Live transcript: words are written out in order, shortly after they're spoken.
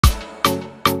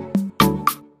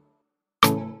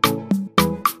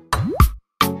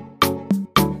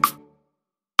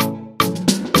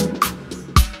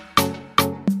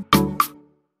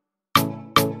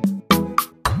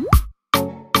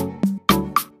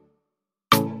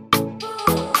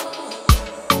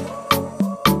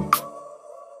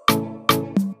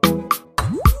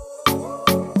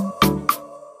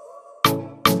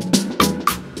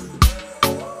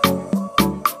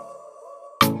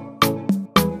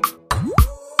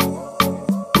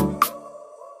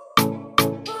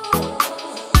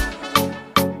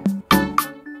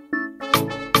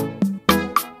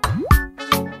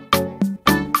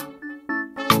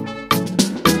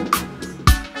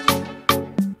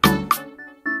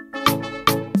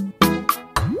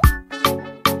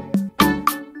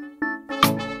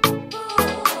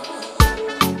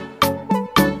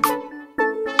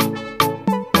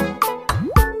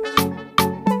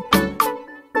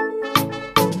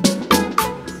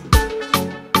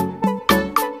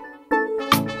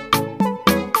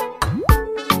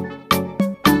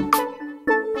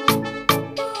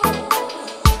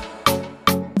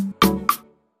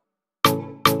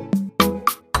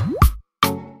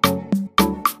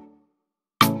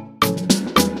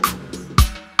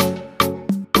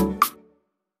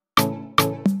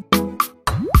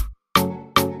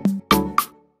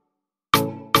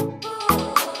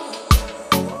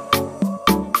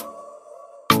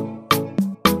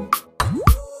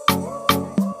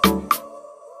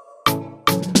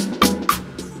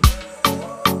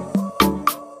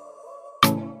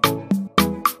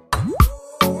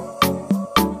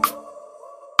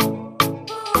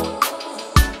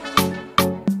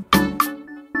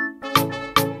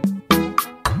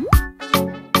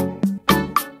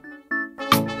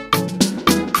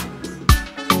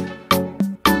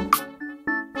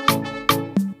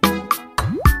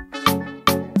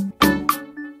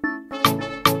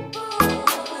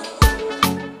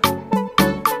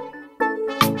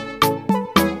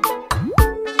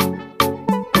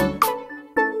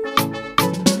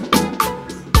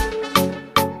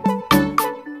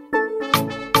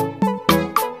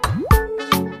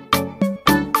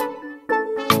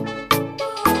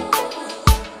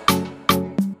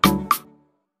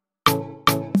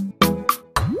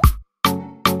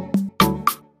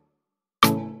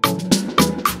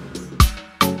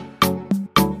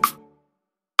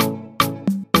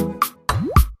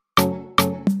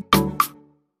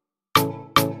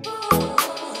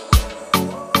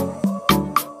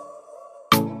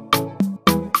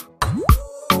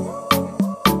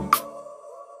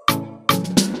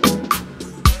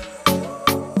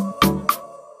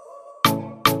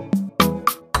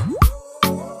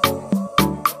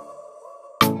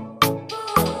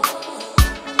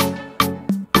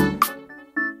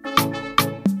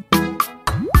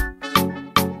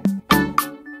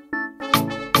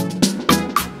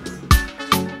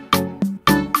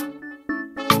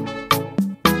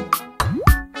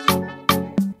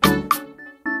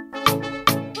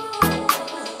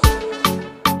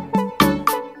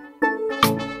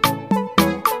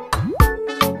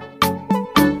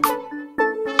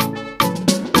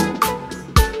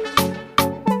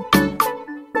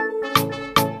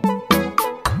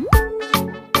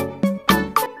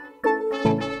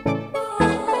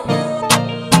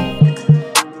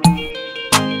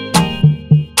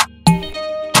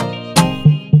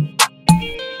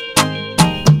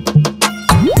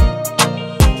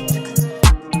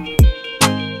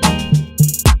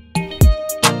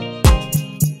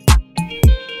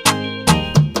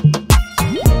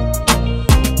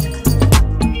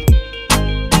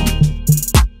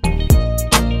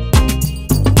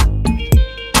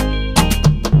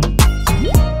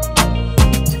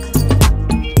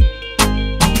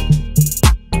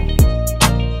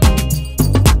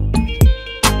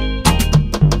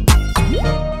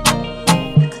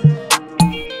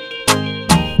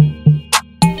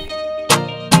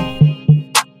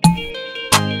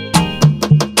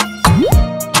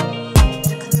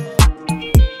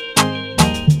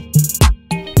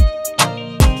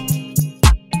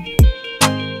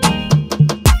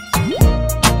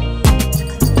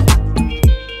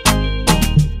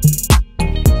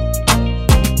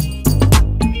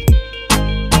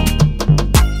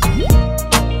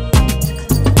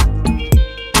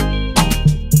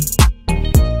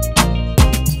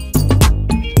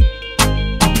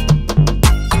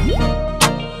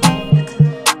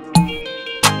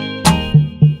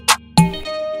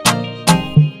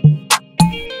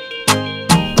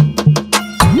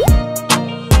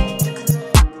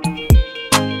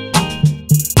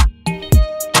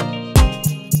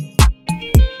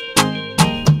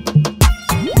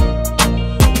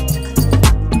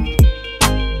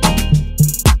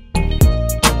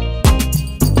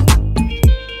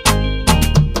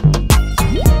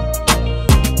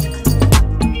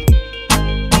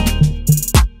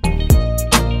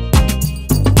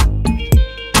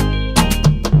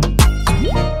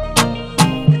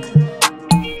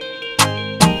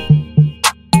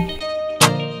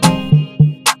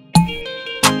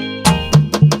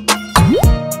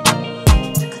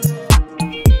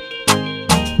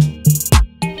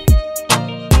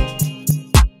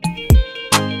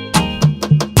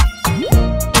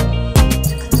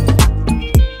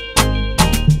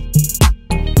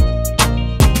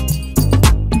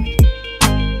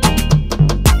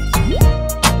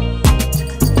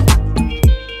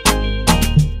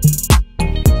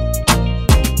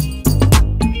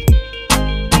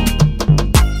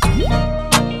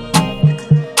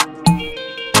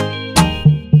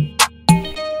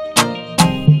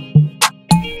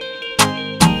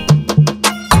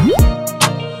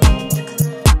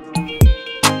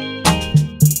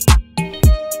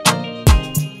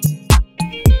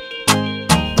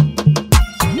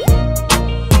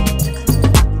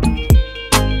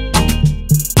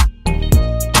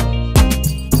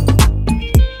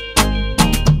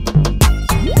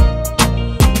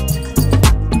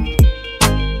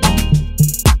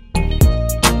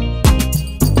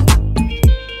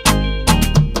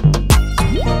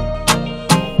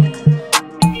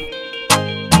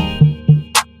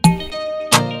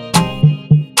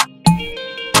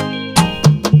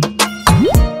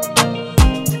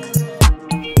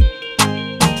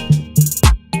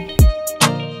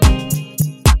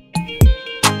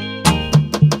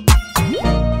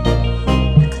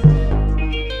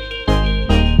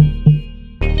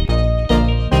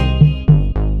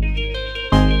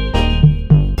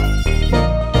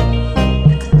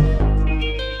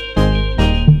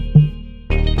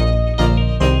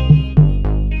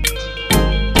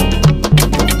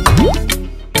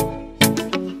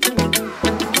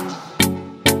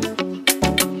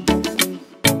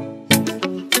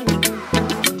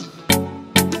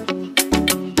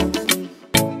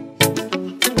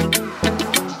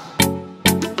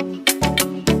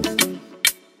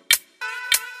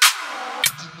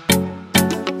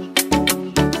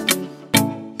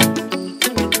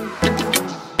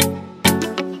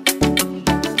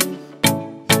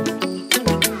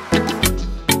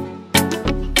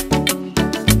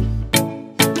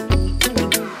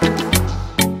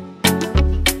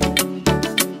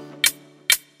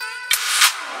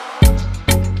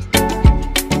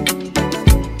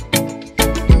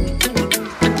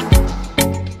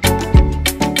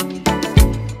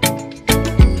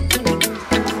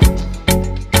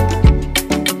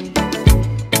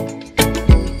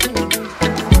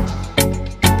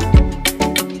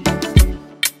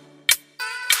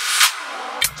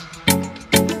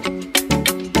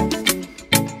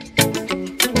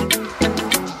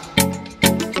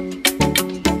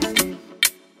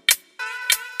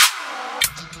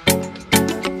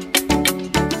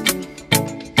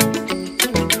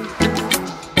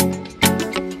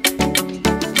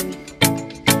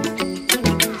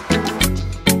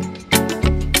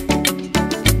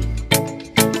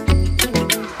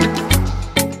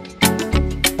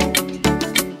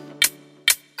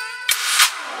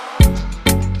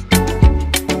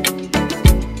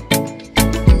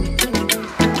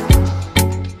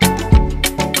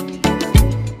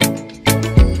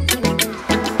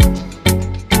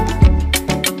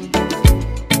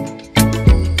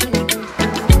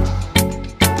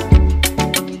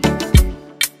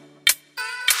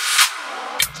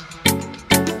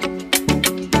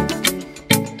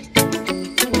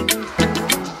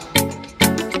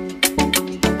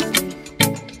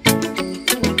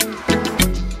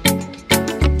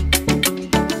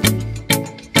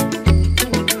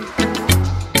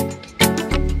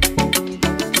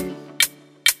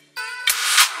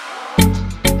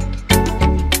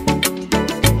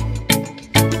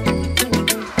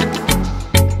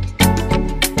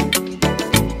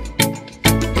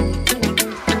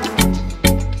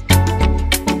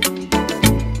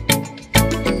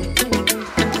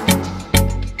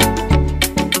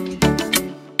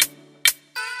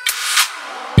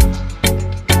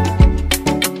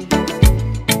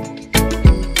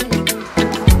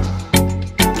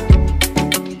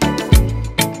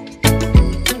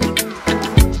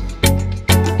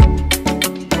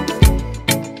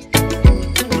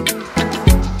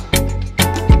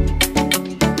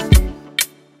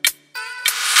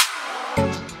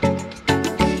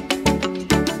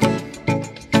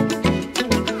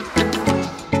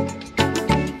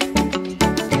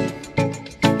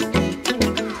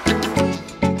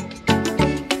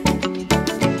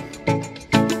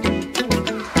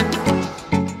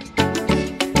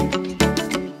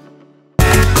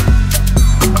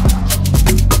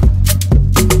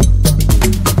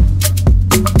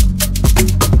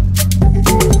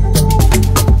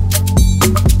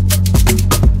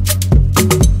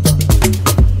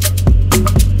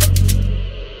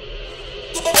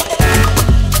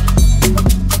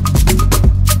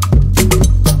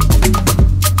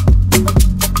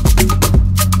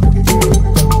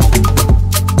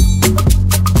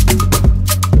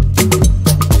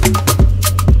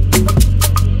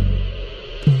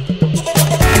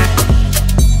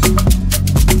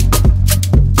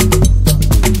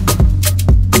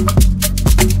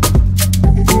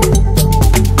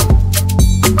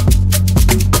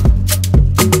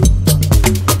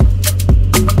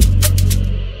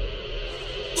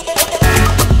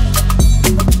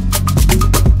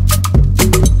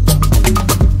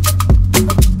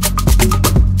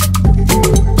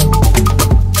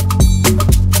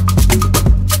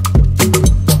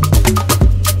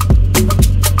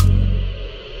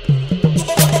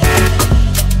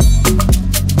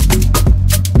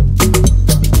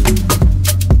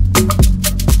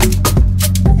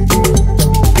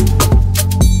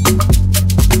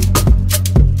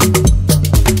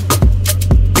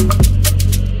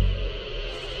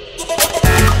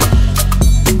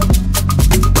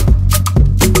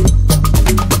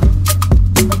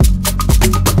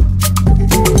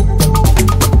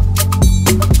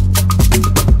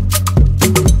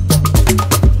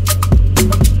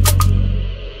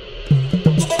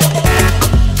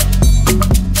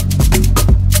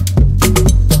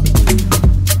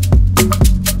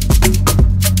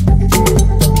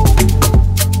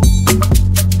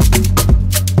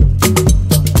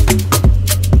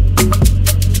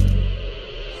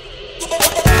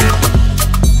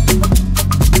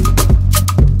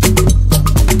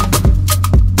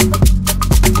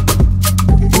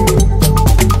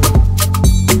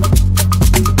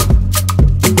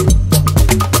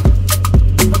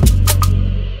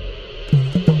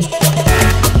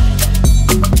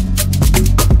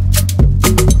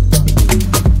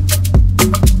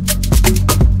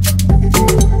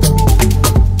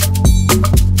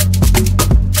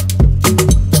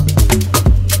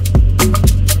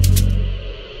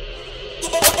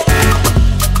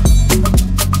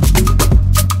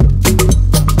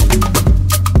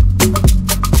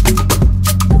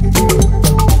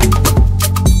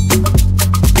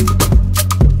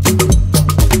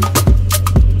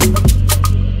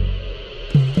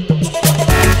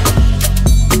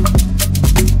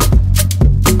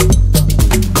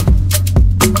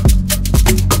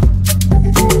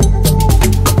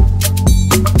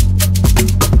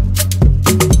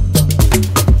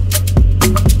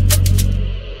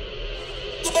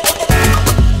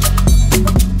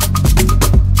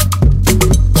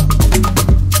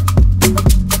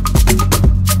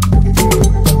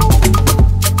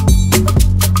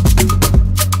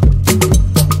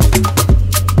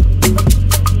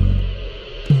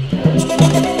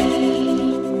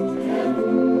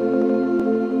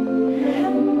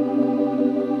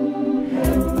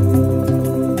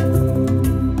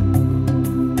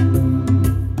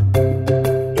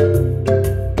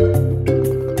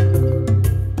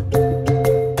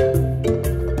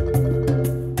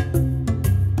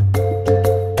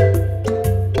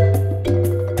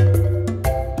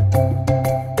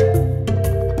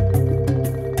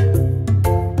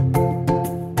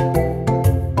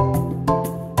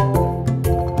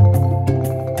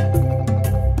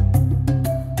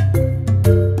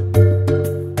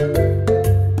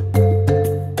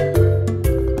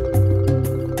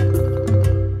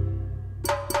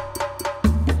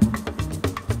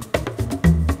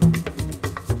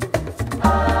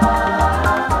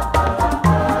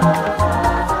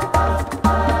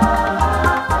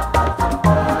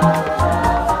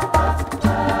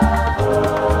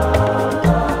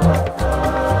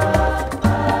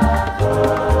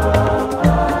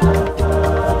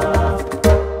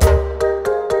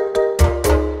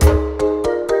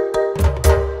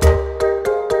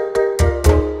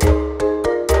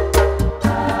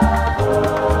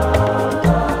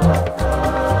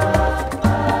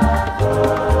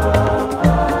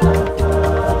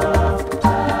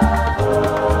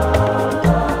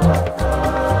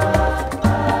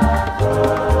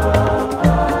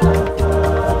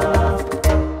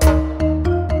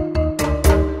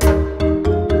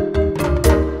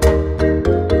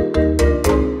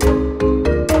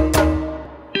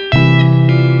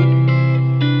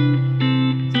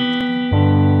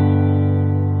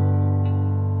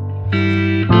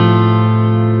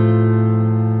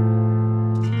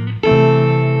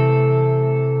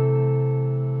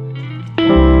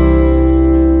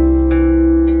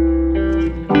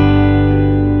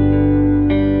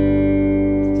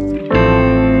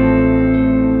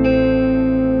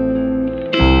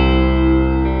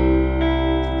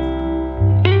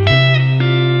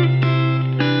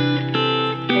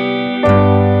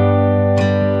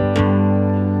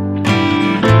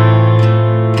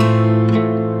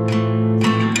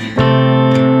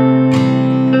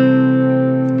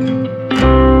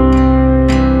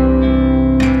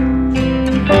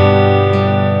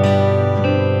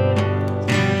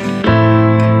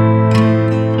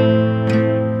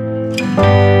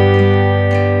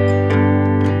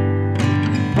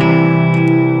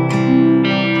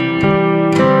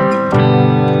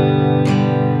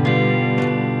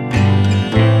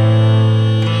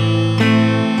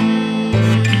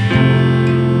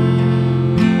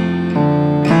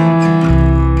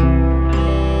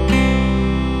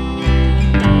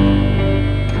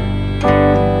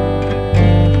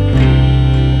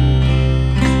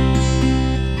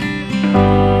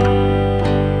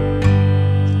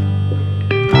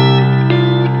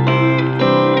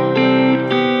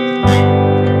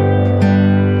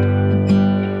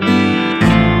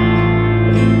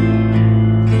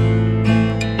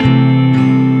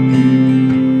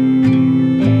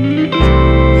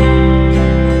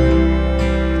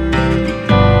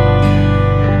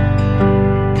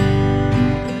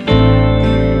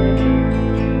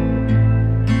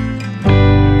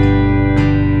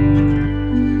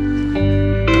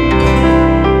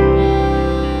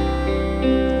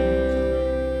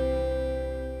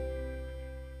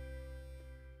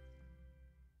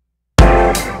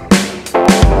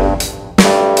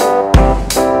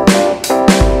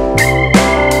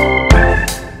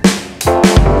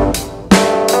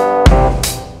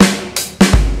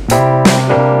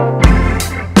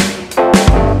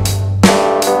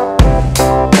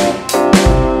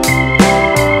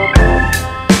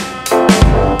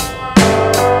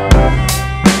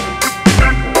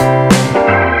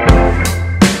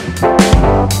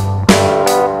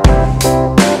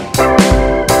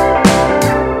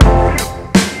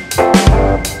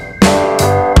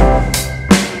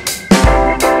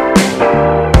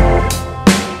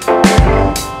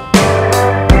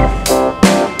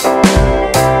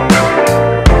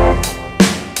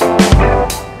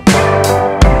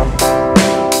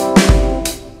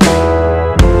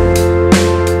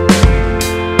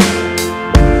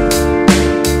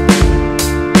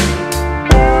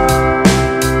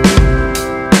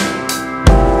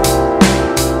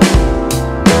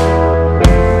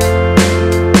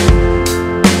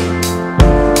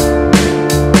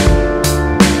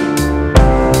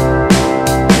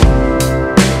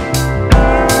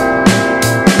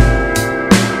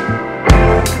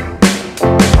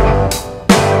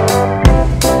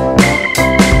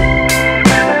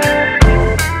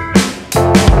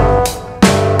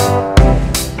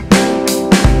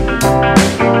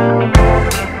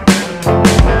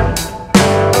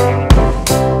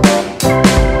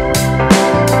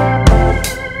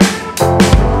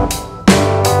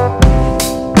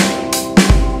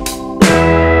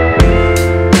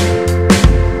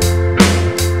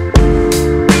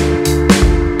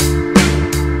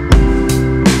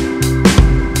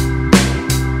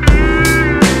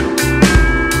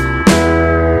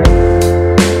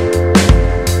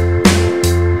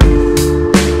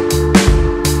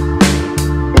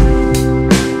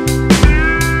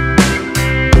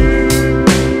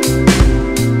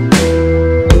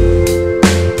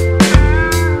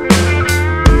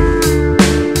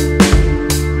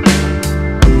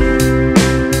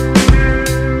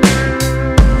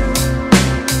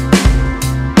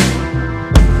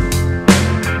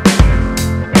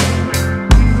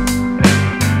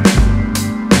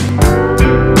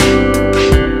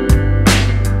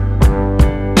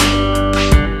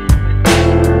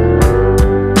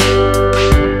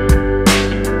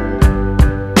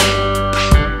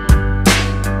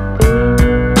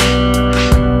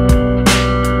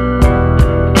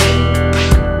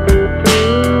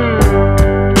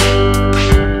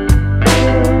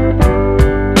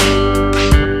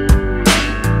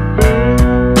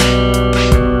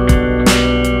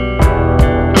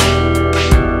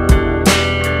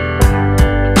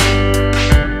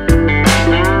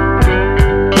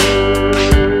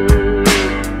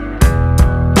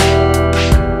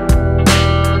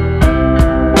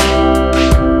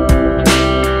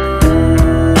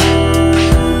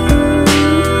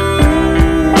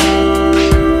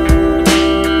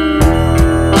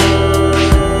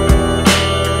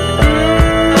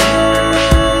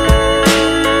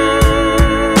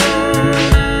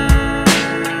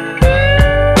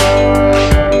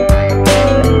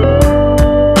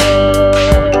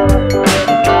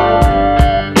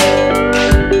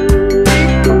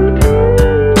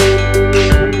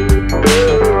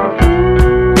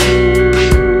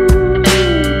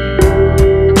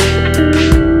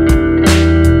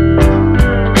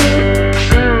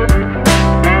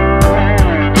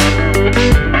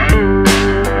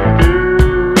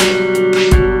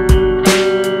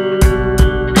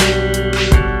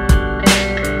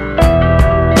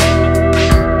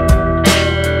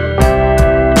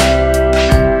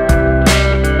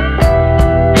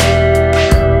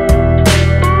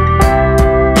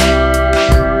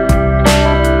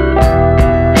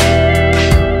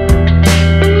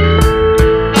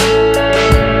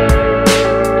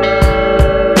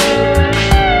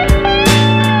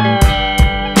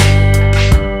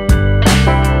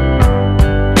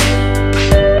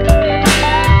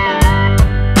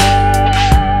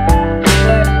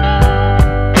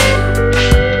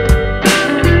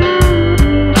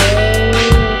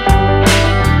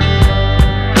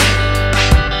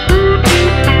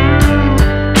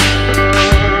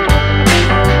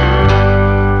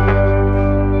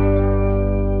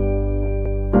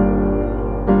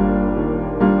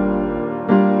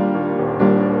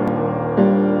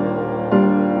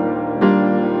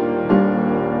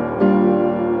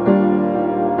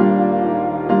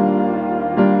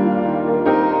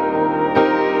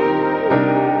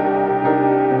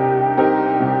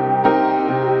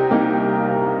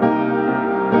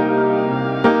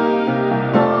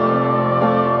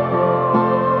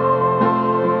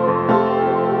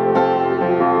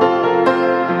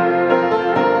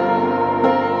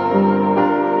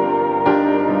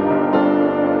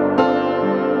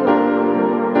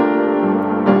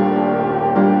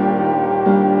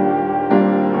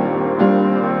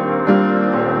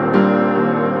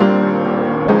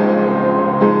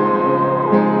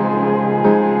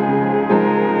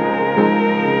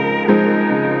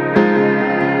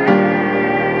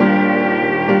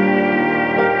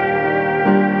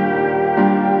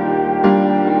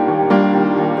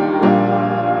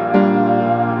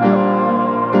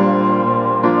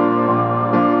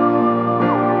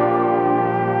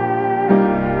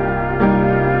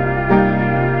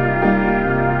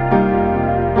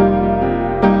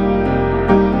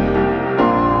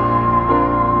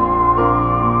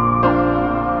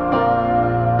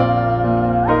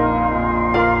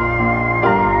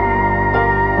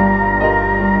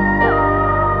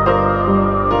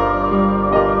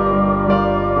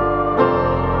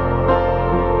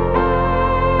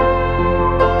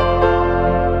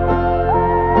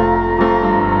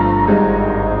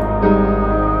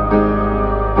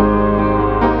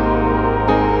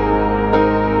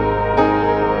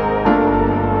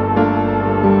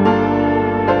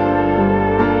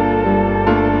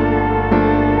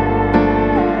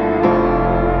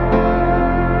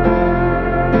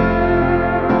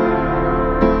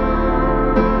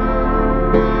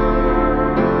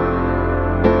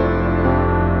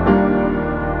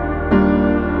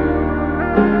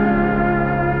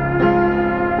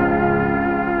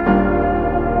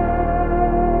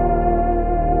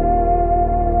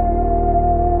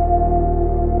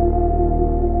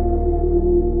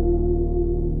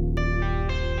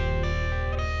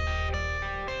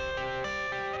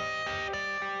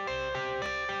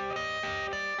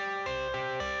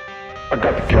I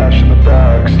got the cash in the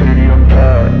bag, stadium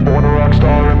packed. Born a rock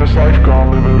star in this life, gon'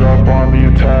 live it up on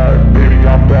the attack. Baby,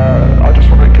 I'm bad, I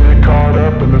just wanna get caught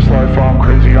up in this life. I'm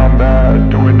crazy, I'm mad,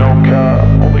 doing no cap.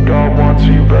 Only God wants, so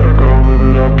you better go live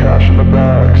it up. Cash in the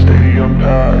bag, stadium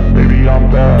packed. Baby, I'm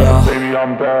bad, yeah. Baby,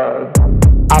 I'm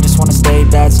bad. I just wanna stay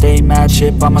bad, stay mad.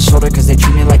 Chip on my shoulder cause they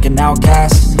treat me like an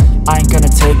outcast. I ain't gonna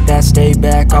take that, stay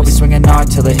back. I'll be swinging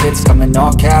hard till the hits come in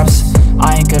all caps.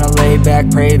 I ain't gonna lay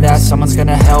back, pray that someone's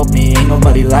gonna help me. Ain't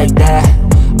nobody like that.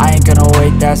 I ain't gonna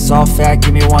wait, that's all fact.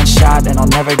 Give me one shot and I'll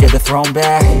never get the throne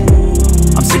back.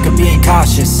 I'm sick of being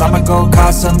cautious, I'ma go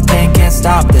cause something, can't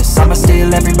stop this. I'ma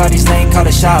steal everybody's lane, call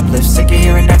it shoplift. Sick of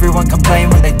hearing everyone complain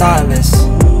when they thoughtless.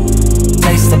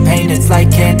 Taste the pain, it's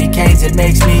like candy canes. It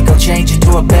makes me go change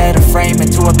into a better frame,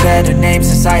 into a better name.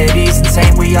 Society's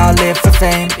insane, we all live for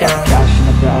fame, yeah. Cash in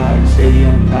the bag,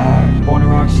 stadium packed. Born a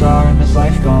rock star in this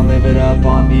life, gon' live it up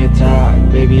on the attack.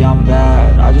 Baby, I'm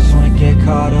bad, I just wanna get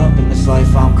caught up in this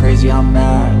life. I'm crazy, I'm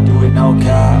mad, do it no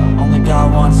cap. Only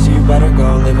God wants, so you better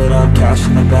go live it up. Cash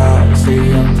in the bag,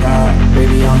 stadium packed.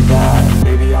 Baby, I'm bad,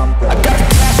 baby, I'm bad. I got the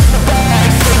cash in the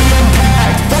bag, stadium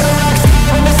packed. Born a rock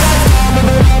star in this life, gon' live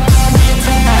it up.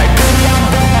 Baby, I'm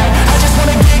bad, I just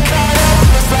wanna get caught up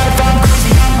in this life. I'm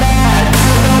crazy, I'm mad, do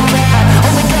it no cap.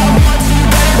 Only God wants, so you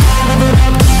better go live it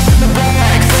up. Cash in the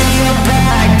bag, stadium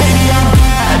packed. Baby, I'm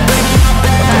bad, baby, I'm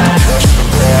bad. Cash in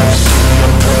the bag, stadium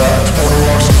packed. Born a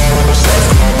rock star in this life,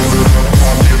 gon' live it up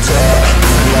on the attack.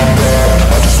 Baby, I'm bad,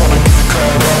 I just wanna get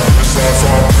caught up in this life.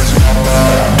 I'm crazy, I'm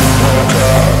mad, do it no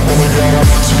cap. Only God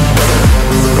wants, so you better go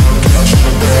live it up. Cash in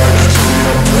the bag,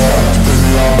 stadium packed. Baby, I'm bad,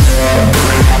 baby, I'm bad.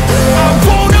 I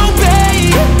won't obey.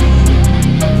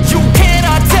 You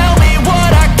cannot tell me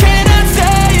what I cannot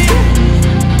say.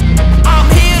 I'm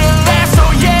here to last, so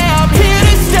yeah, I'm here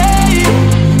to stay.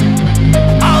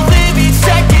 I'll live each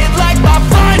second like my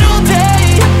final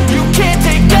day. You can't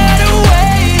take that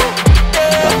away,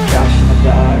 yeah. Cash in the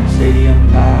bag, stadium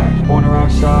packed. Born a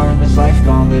rock star in this life,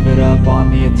 gon' live it up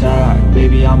on the attack.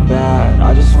 Baby, I'm bad,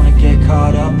 I just wanna get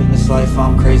caught up in this life.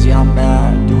 I'm crazy, I'm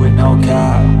mad, do it no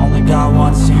cap. Only God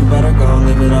wants, so you better go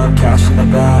live it up. Cash in the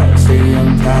bag,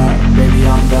 stadium packed. Baby,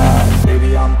 I'm bad,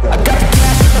 baby, I'm bad. I got the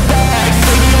cash in the bag,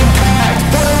 stadium packed.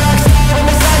 Born a rock star in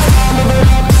this life, gon' live it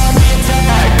up on the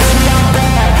attack. Baby, I'm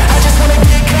bad, I just wanna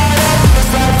get caught up in this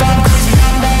life. I'm crazy,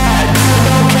 I'm mad, do it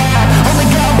no cap. Only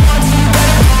God wants, so you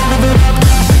better go live it up.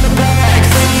 Cash in the bag,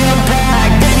 stadium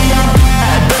packed. Baby, I'm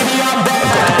bad, baby, I'm bad.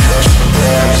 I got the cash in the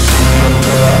bag, stadium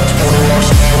packed. Born a rock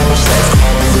star in this life,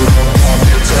 gon' live it up on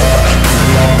the attack.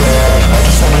 Baby, I'm bad, I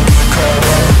just wanna get caught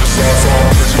up in this life. I'm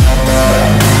crazy, I'm mad,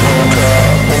 do it no cap.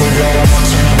 Only God wants,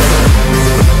 so you better go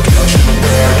live it up. Cash in the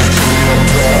bag, stadium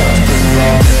packed. Baby,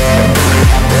 I'm bad, baby,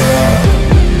 I'm bad.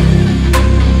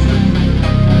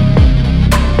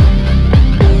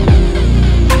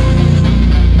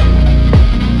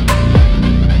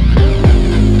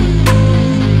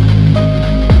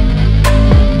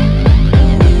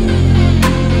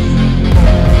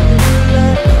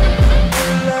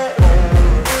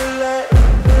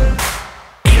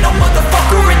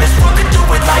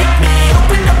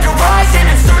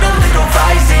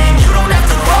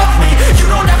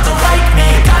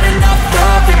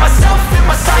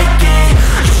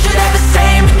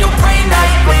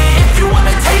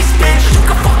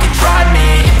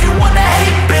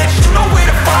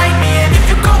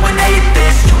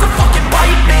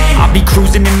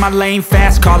 My lane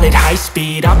fast, call it high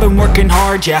speed. I've been working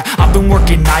hard, yeah, I've been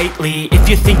working nightly. If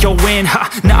you think you'll win, ha,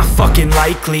 not fucking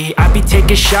likely. I be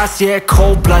taking shots, yeah,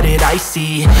 cold-blooded,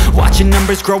 icy. Watching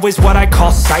numbers grow is what I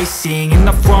call sightseeing. In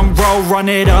the front row, run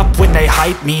it up when they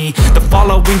hype me. The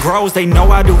following grows, they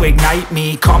know how to ignite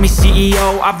me. Call me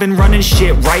CEO, I've been running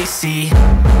shit right, see.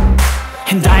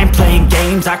 And I ain't playing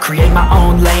games, I create my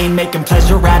own lane. Making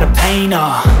pleasure out of pain,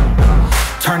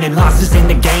 turning losses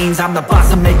into gains. I'm the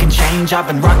boss, I'm making change. I've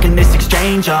been rocking this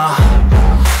exchange,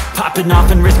 popping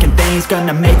off and risking things.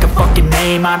 Gonna make a fucking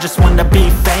name, I just wanna be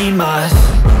famous.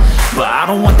 But I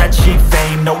don't want that cheap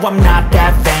fame, no, I'm not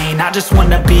that vain. I just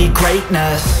wanna be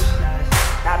greatness.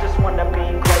 I just wanna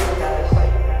be greatness.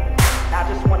 I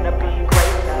just wanna be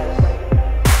greatness.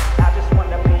 I just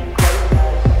wanna be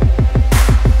greatness.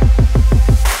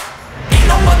 Ain't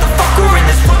no motherfucker in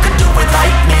this world could do it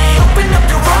like me. Open up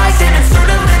your eyes and insert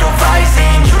a little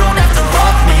rising. You don't have to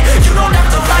love me, you don't have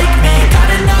to like me. Got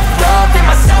enough love in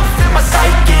myself, in my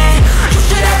psyche. You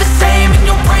should have the same in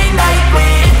your brain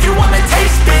nightly. If you wanna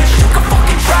taste, bitch, you can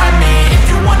fucking try me. If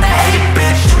you wanna hate,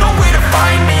 bitch, you know where to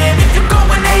find me. And if you go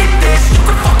and hate this, you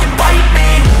can fucking bite me.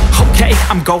 Okay,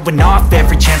 I'm going off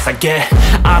every chance chance I get.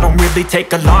 I don't really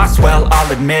take a loss, well,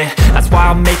 I'll admit. That's why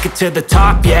I'll make it to the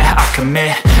top, yeah, I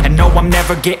commit. And no, I'm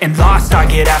never getting lost, I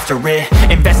get after it.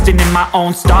 Investing in my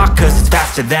own stock, cause it's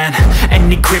faster than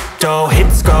any crypto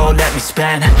hits go, let me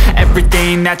spend.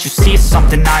 Everything that you see is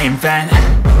something I invent,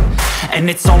 and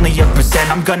it's only a percent.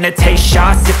 I'm gonna take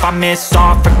shots, if I miss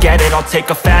all, forget it. I'll take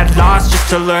a fat loss just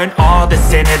to learn all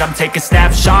that's in it. I'm taking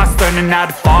snapshots, learning how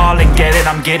to fall and get it.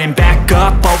 I'm getting back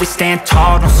up, always stand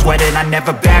tall, don't sweat it. I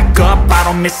never back up, I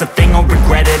don't miss a thing or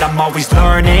regret it. I'm always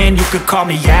learning, you could call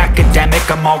me academic.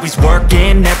 I'm always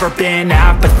working, never been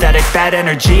apathetic. Bad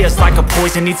energy is like a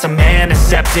poison, need some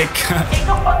antiseptic. Ain't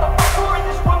no motherfucker in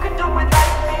this world can do it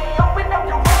like me. Open up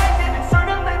your eyes and insert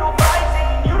a little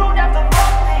rising. You don't have to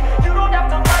love me, you don't have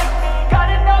to like me. Got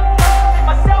enough love in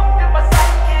myself and my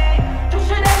psyche. You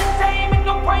should have the same in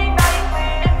your brain nightly.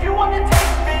 If you wanna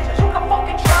taste, bitch, you can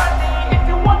fucking try me. If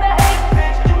you wanna hate,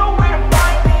 bitch, you know where to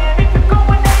find me. And if you're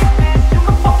going hate, bitch, you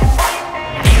can fucking fight me.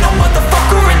 Ain't no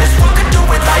motherfucker in this world can do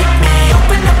it like me.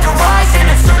 Open up your eyes and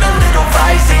insert a little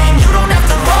rising. You don't have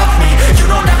to love me, you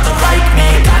don't have to like me.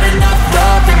 Got enough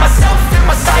love in myself and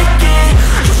my psyche.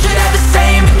 You should have the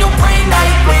same in your brain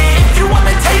nightly. If you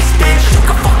wanna taste, bitch, you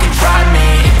can fucking try me.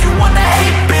 If you wanna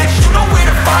hate, bitch, you know where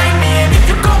to find me. And if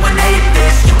you're going hate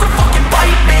this, you can fucking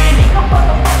bite me. Ain't no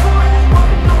motherfucker in this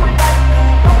world can do it like me. Open up your eyes and insert a little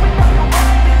rising. You don't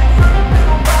have to love me,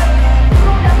 you don't have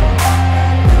to like me.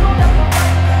 Got enough love in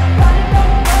myself.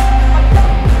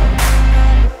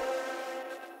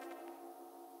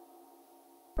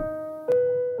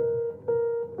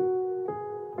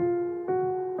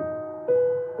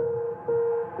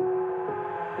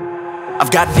 I've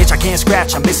got an itch I can't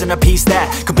scratch, I'm missing a piece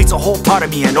that completes a whole part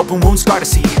of me, an open wound scar to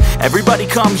see. Everybody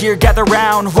come here, gather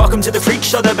round, welcome to the freak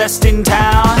show, the best in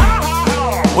town.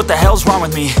 What the hell's wrong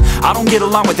with me? I don't get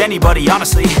along with anybody,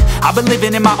 honestly. I've been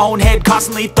living in my own head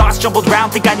constantly, thoughts jumbled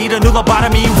round, think I need a new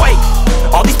lobotomy. Wait,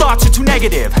 all these thoughts are too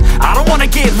negative. I don't wanna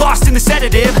get lost in the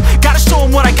sedative. Gotta show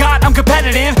them what I got, I'm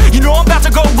competitive. You know I'm about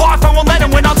to go off, I won't let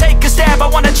them win, I'll take a stab. I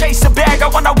wanna chase a bag, I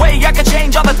wanna weigh, I can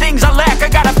change all the things I lack. I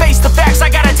gotta face the facts, I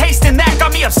got a taste in that.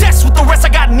 Got me obsessed with the rest, I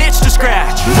got an itch to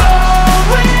scratch.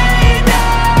 Going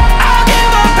down, I'll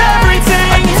give up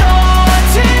everything.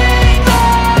 daunting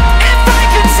odds. If I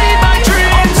could see my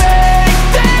dreams, Make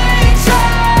things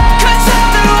right. 'cause I'll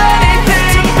do anything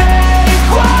To make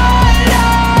what I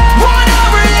want a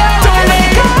reality. Don't let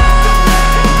go.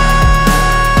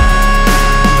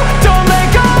 Don't let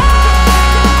go.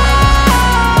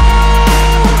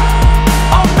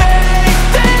 I'll make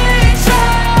things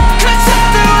right. 'Cause I'll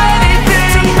do anything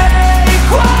To make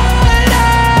what I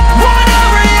want a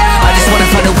reality. I just wanna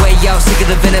find a way out, sick of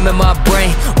the venom in my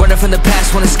brain. Running from the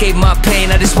past, wanna escape my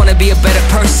pain. I just wanna be a better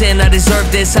person, I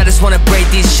deserve this. I just wanna break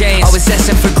these chains. Always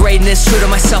asking for greatness, true to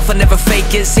myself, I never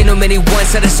fake it. Seen too many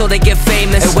once, I just so they get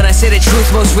famous. And when I say the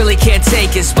truth, most really can't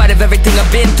take it. In spite of everything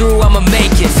I've been through, I'ma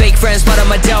make it. Fake friends, but on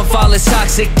my downfall is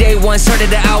toxic. Day one,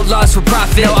 started the outlaws for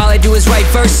profit. Now all I do is write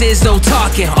verses, no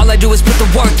talking. All I do is put the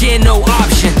work in, no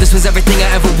option. This was everything I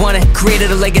ever wanted. Created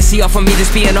a legacy off of me,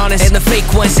 just being honest. And the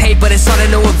fake ones hate, but it's all to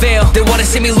no avail. They wanna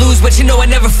see me lose, but you know I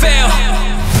never fail.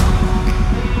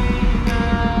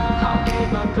 I'll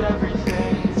give up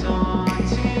everything,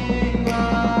 daunting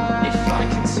odds. If I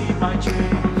can see my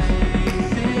dream, make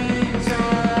things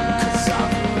right. 'Cause I'll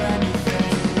do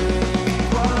anything,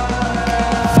 make what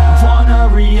I want a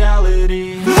reality.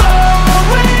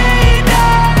 Going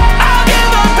down, I'll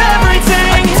give up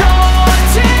everything.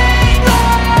 daunting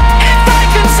odds. If I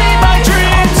can see my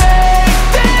dreams, Make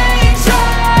things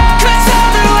right. 'cause I'll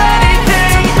do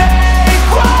anything Make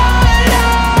what I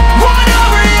want a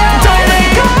reality. Don't let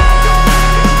go.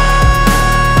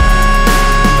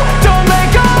 Don't let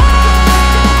go.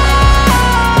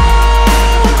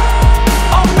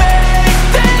 I'll make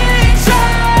things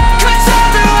right. 'Cause I'll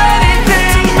do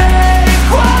anything Make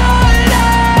what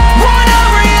I want a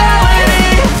reality.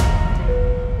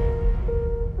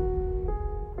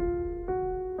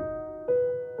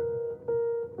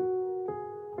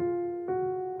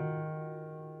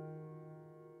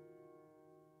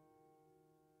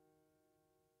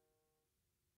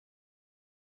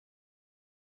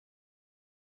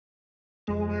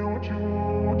 Tell me what you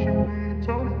want, what you need.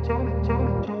 Tell me, tell me, tell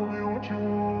me. Tell me what you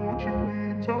want, what you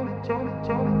need. Tell me, tell me,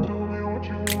 tell me. Tell me what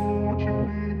you want, what you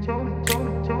need. Tell me, tell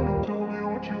me, tell me. Tell me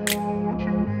what you want, what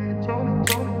you need. Tell me,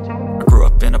 tell me, tell me. I grew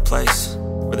up in a place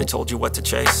where they told you what to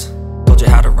chase, told you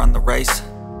how to run the race.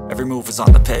 Every move was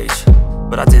on the page,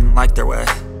 but I didn't like their way.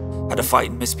 Had to fight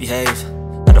and misbehave,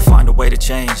 had to find a way to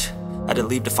change, had to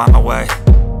leave to find my way.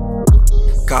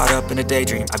 caught up in a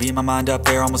daydream. I beat my mind up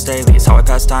there almost daily. It's how I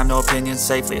pass time, no opinions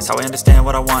safely. It's how I understand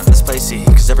what I want in this place, see.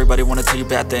 Cause everybody wanna tell you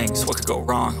bad things. What could go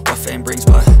wrong, what fame brings,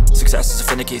 but success is a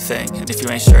finicky thing. And if you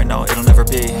ain't sure, no, it'll never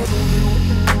be.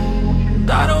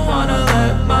 I don't wanna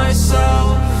let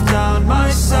myself down,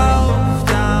 myself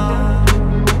down.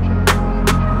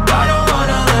 I don't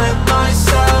wanna let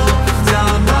myself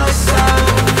down,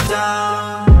 myself down.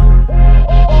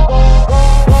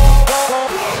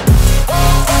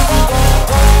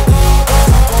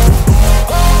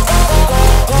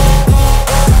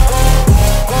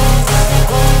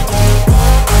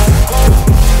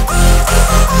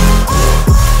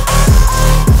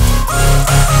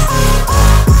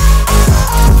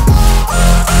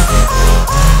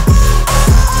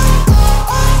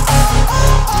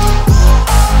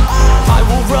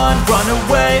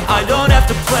 I don't have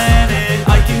to plan it,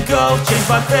 I can go change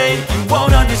my fate. You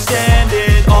won't understand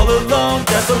it, all alone,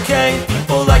 that's okay.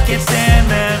 People I can't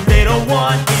stand them, they don't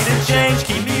want me to change.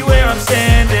 Keep me where I'm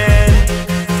standing,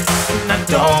 and I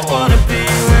don't wanna be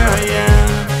where I am.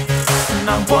 And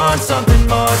I want something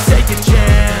more, take a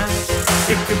chance.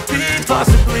 It could be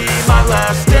possibly my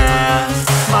last dance,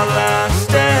 my last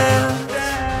dance.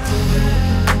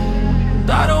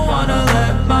 I don't wanna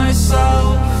let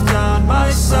myself down,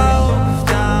 myself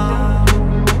down.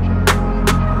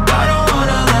 I don't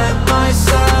wanna let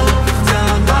myself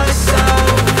down,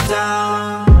 myself down.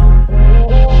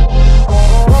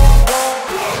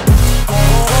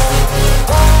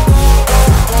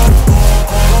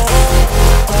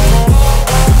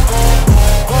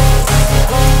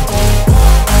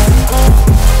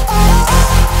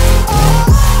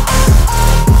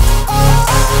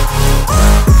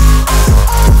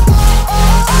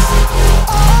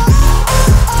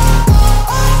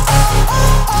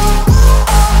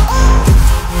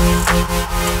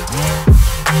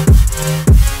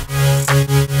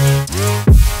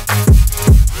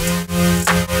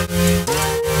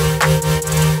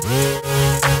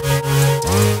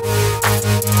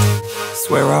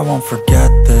 Swear I won't forget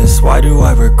this, why do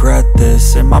I regret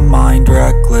this? In my mind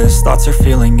reckless, thoughts are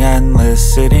feeling endless.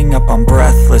 Sitting up I'm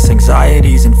breathless,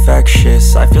 anxiety's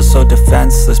infectious. I feel so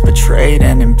defenseless, betrayed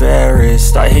and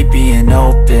embarrassed. I hate being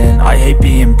open, I hate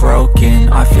being broken.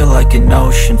 I feel like an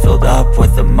ocean filled up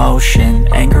with emotion.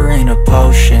 Anger ain't a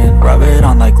potion, rub it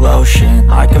on like lotion.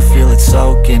 I can feel it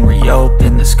soaking,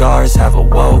 reopen, the scars have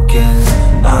awoken.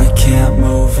 I can't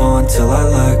move on till I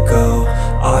let go.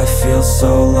 I feel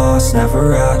so lost,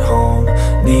 never at home.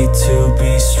 Need to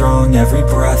be strong, every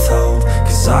breath hold.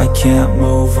 Cause I can't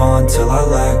move on till I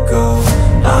let go.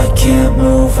 I can't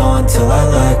move on till I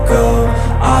let go.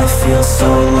 I feel so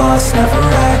lost, never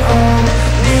at home.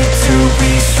 Need to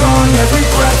be strong, every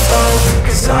breath hold.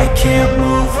 Cause I can't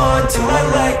move on till I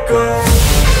let go.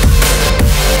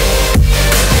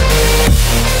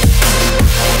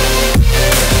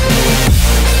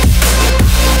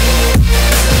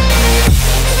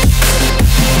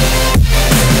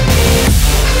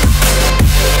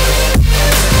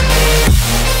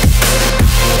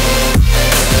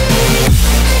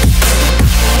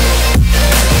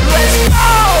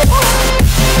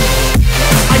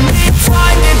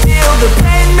 The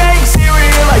pain makes it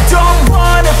real, I don't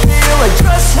wanna feel, I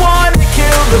just wanna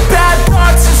kill the bad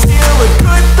thoughts and steal a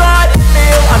good thought and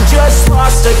meal. I'm just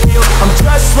lost to feel, I'm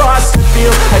just lost to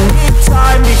feel. I need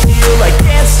time to heal, I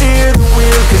can't steer the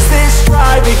wheel. Cause this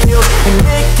drive it kills, and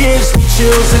it gives me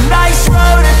chills. A nice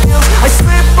road it feels, I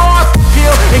slip off the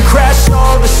peel and crash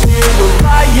all the steel. Will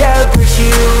I ever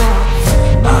heal?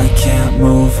 I can't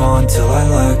move on till I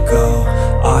let go.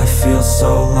 I feel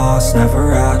so lost,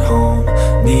 never at home.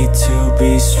 Need to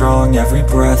be strong, every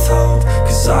breath hold.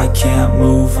 Cause I can't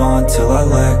move on till I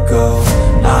let go.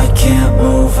 I can't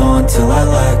move on till I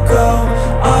let go.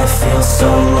 I feel so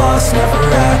lost, never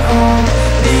at home.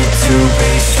 Need to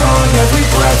be strong, every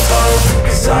breath hold.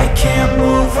 Cause I can't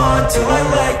move on till I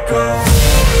let go.